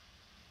foremost,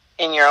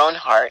 in your own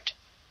heart.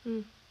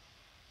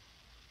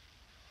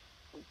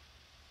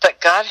 But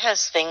God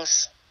has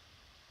things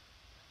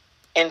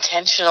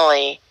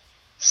intentionally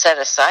set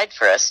aside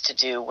for us to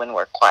do when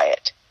we're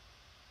quiet,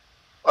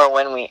 or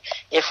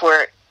if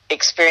we're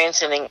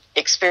experiencing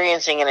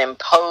an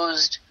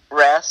imposed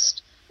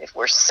rest, if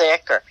we're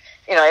sick, or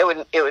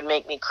it would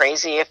make me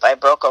crazy if I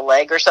broke a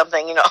leg or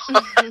something,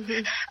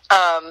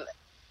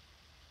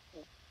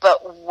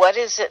 But what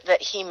is it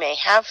that He may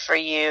have for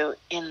you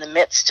in the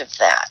midst of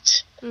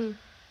that?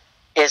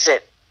 Is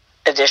it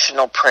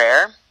additional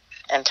prayer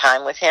and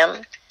time with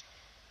Him?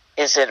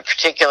 Is it a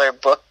particular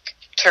book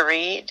to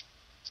read?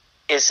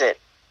 Is it,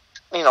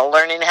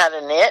 learning how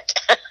to knit?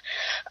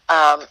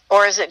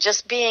 Or is it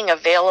just being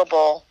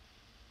available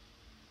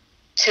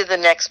to the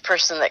next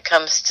person that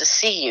comes to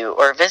see you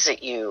or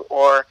visit you,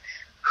 or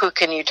who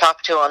can you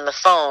talk to on the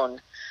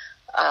phone?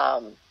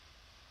 I'm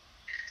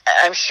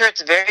sure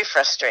it's very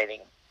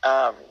frustrating.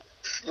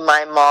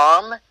 My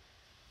mom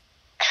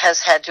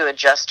has had to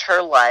adjust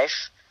her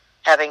life,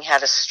 having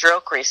had a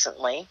stroke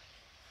recently,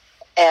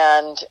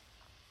 and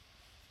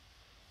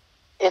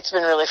it's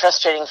been really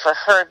frustrating for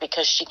her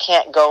because she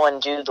can't go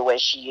and do the way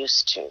she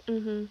used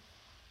to.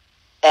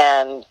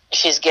 And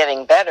she's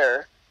getting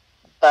better,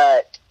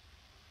 but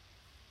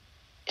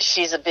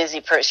she's a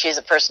busy person. She's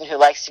a person who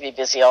likes to be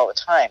busy all the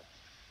time.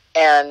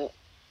 And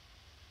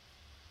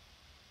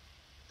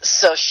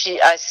so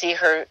I see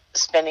her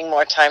spending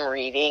more time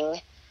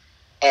reading,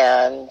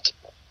 and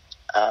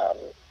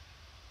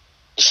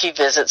she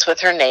visits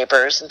with her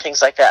neighbors and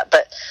things like that.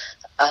 But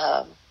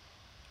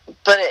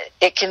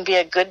it can be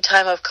a good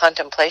time of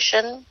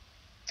contemplation.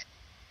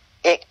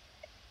 It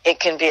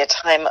can be a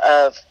time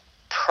of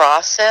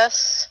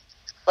process.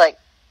 Like,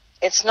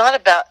 it's not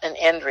about an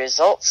end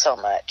result so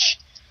much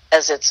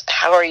as it's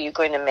how are you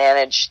going to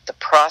manage the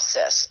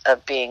process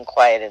of being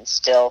quiet and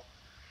still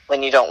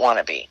when you don't want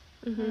to be.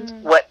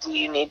 What do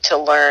you need to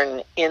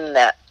learn in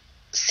that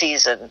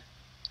season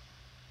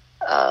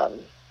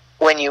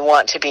when you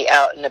want to be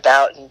out and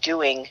about and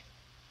doing?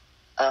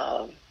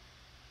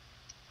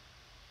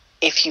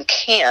 If you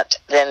can't,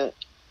 then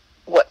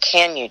what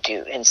can you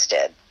do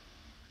instead?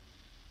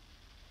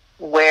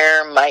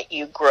 Where might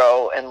you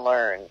grow and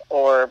learn,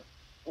 or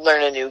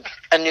learn a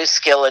new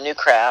skill, a new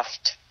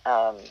craft?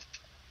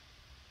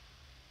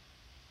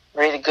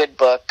 Read a good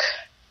book.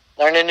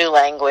 Learn a new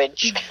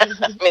language. I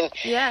mean,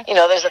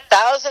 there's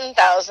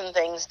 1,000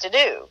 things to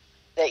do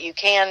that you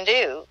can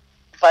do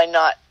by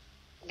not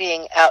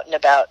being out and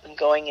about and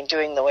going and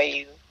doing the way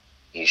you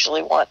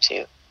usually want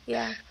to.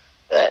 Yeah.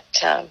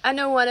 But I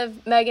know one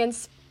of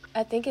Megan's,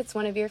 I think it's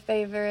one of your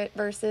favorite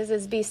verses,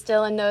 is "Be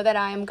still and know that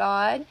I am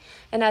God."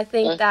 And I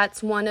think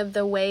that's one of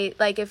the ways,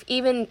 like, if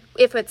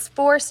it's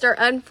forced or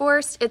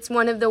unforced, it's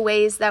one of the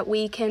ways that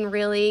we can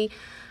really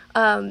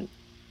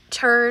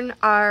turn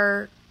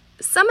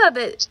some of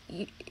it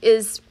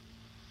is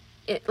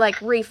like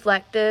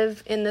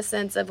reflective in the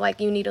sense of like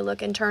you need to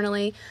look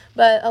internally,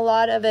 but a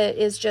lot of it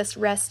is just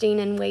resting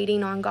and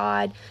waiting on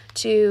God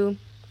to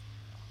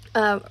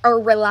or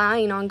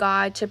relying on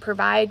God to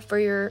provide for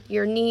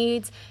your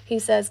needs. He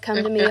says,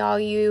 "Come to me, all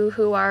you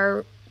who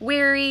are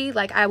weary,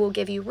 like I will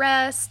give you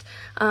rest."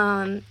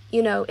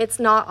 It's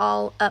not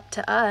all up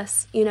to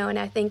us, and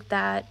I think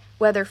that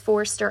whether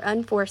forced or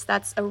unforced,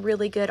 that's a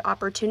really good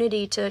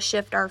opportunity to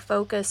shift our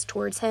focus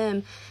towards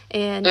Him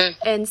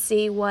and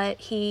see what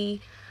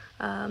He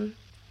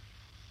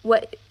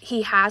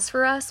has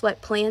for us,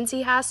 what plans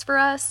He has for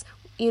us,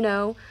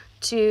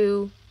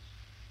 to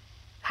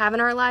have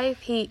in our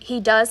life. He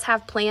does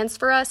have plans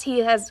for us. He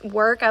has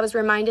work. I was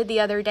reminded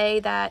the other day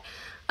that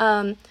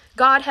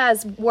God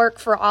has work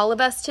for all of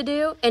us to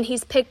do, and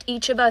he's picked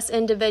each of us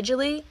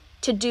individually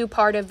to do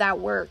part of that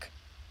work.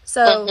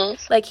 So,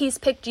 like, he's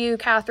picked you,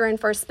 Catherine,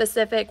 for a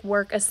specific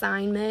work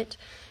assignment,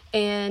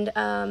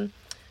 and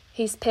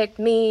he's picked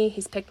me,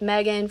 he's picked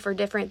Megan for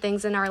different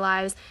things in our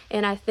lives.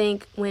 And I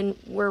think when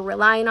we're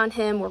relying on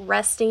him, we're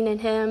resting in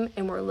him,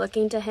 and we're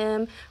looking to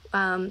him,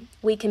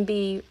 we can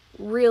be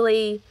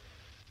really,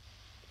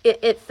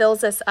 it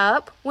fills us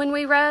up when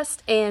we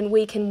rest, and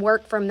we can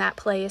work from that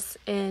place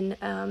and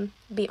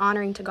be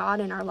honoring to God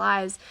in our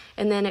lives.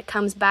 And then it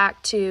comes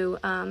back to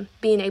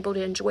being able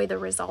to enjoy the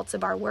results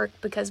of our work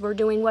because we're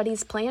doing what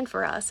he's planned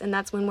for us. And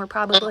that's when we're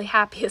probably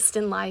happiest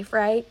in life,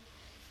 right?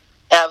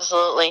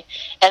 Absolutely.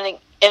 And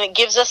it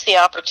gives us the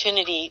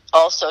opportunity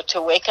also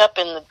to wake up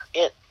in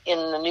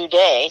the new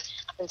day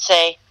and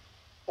say,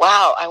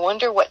 wow, I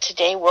wonder what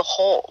today will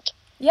hold.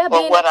 Yeah,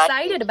 being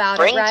excited about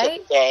it,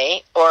 right?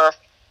 Today, or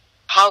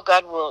how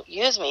God will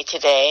use me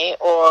today,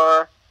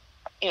 or,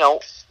 you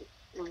know,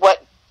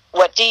 what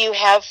do you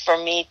have for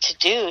me to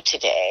do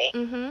today?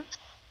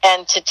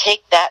 And to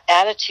take that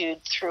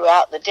attitude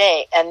throughout the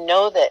day and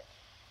know that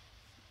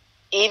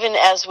even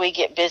as we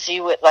get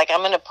busy with, like, I'm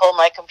going to pull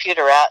my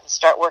computer out and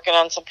start working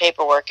on some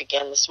paperwork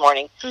again this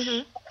morning.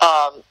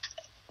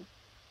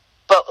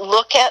 But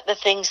look at the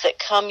things that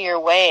come your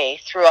way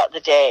throughout the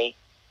day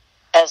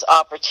as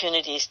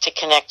opportunities to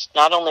connect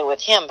not only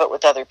with him, but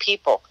with other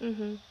people.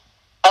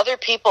 Other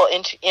people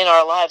in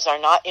our lives are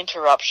not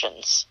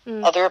interruptions.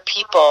 Other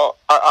people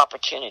are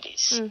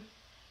opportunities.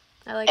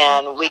 I like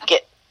and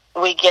that.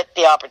 we get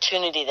the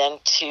opportunity then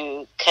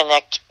to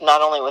connect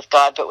not only with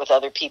God, but with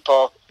other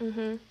people.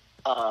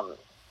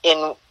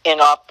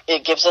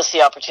 It gives us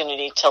the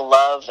opportunity to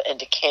love and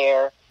to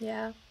care,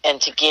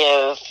 and to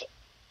give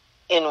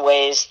in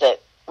ways that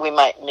we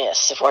might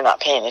miss if we're not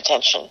paying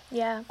attention.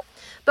 Yeah.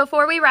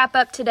 Before we wrap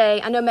up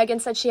today, I know Megan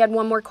said she had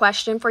one more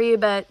question for you,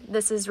 but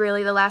this is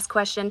really the last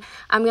question.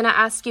 I'm going to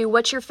ask you,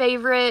 what's your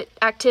favorite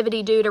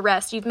activity to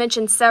rest? You've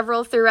mentioned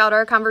several throughout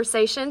our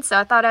conversation, so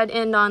I thought I'd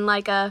end on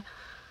like a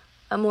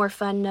more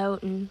fun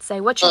note and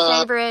say, what's your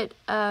favorite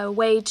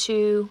way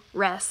to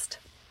rest?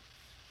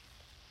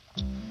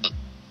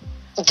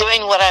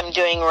 Doing what I'm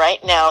doing right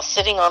now,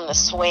 sitting on the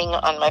swing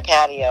on my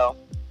patio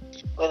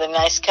with a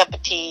nice cup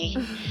of tea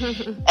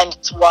and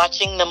just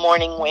watching the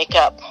morning wake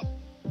up.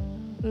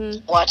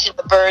 Watching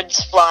the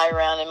birds fly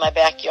around in my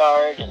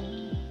backyard,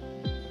 and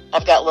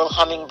I've got little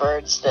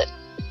hummingbirds that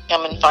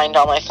come and find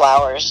all my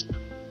flowers.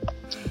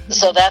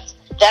 So that's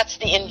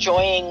the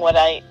enjoying what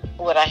I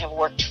have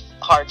worked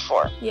hard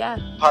for. Yeah.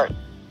 Part.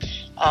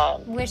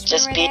 Wish we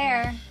were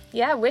there.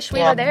 Yeah, wish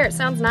we were there. It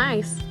sounds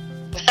nice.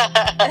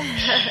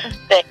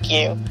 Thank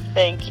you.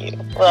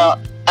 Well,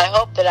 I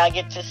hope that I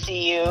get to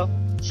see you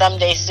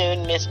someday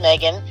soon, Miss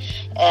Megan,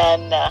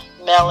 and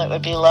Mel. It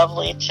would be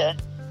lovely to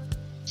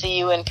see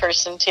you in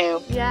person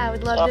too. Yeah, I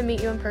would love to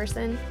meet you in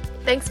person.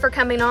 Thanks for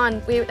coming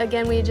on. We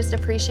just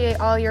appreciate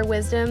all your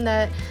wisdom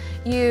that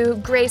you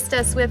graced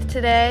us with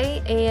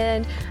today,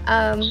 and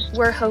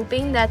we're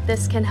hoping that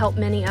this can help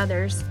many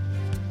others.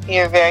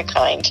 You're very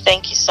kind.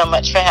 Thank you so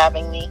much for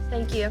having me.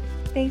 Thank you.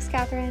 Thanks,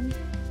 Catherine.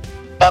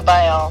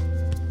 Bye-bye, all.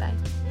 Bye.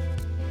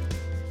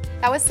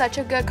 That was such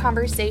a good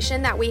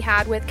conversation that we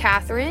had with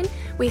Catherine.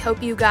 We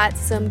hope you got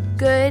some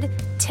good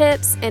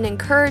tips and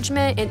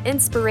encouragement and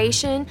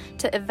inspiration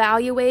to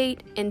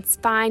evaluate and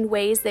find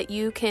ways that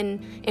you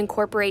can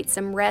incorporate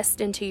some rest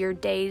into your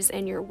days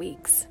and your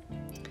weeks.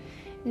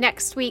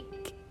 Next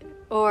week,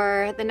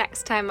 or the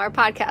next time our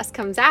podcast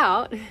comes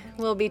out,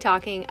 we'll be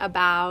talking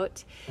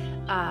about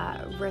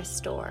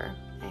restore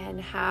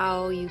and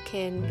how you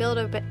can build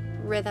a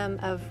rhythm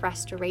of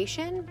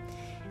restoration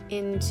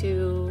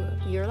into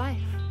your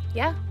life.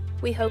 Yeah,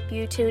 we hope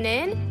you tune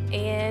in,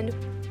 and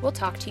we'll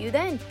talk to you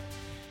then.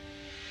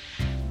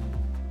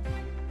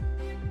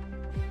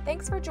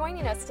 Thanks for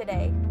joining us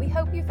today. We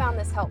hope you found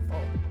this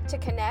helpful. To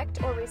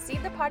connect or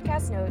receive the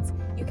podcast notes,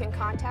 you can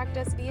contact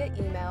us via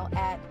email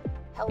at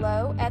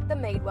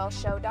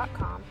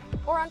hello@themadewellshow.com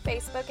or on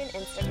Facebook and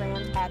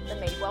Instagram at The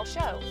Madewell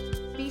Show.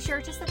 Be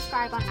sure to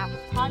subscribe on Apple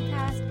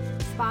Podcasts,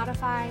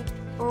 Spotify,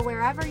 or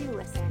wherever you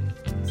listen,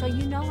 so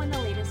you know when the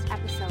latest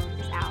episode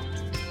is out.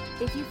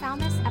 If you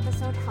found this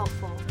episode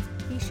helpful,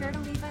 be sure to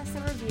leave us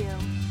a review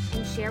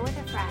and share with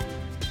a friend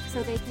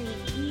so they can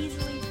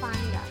easily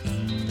find us.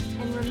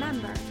 And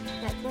remember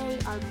that they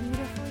are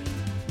beautifully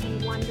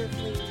and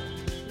wonderfully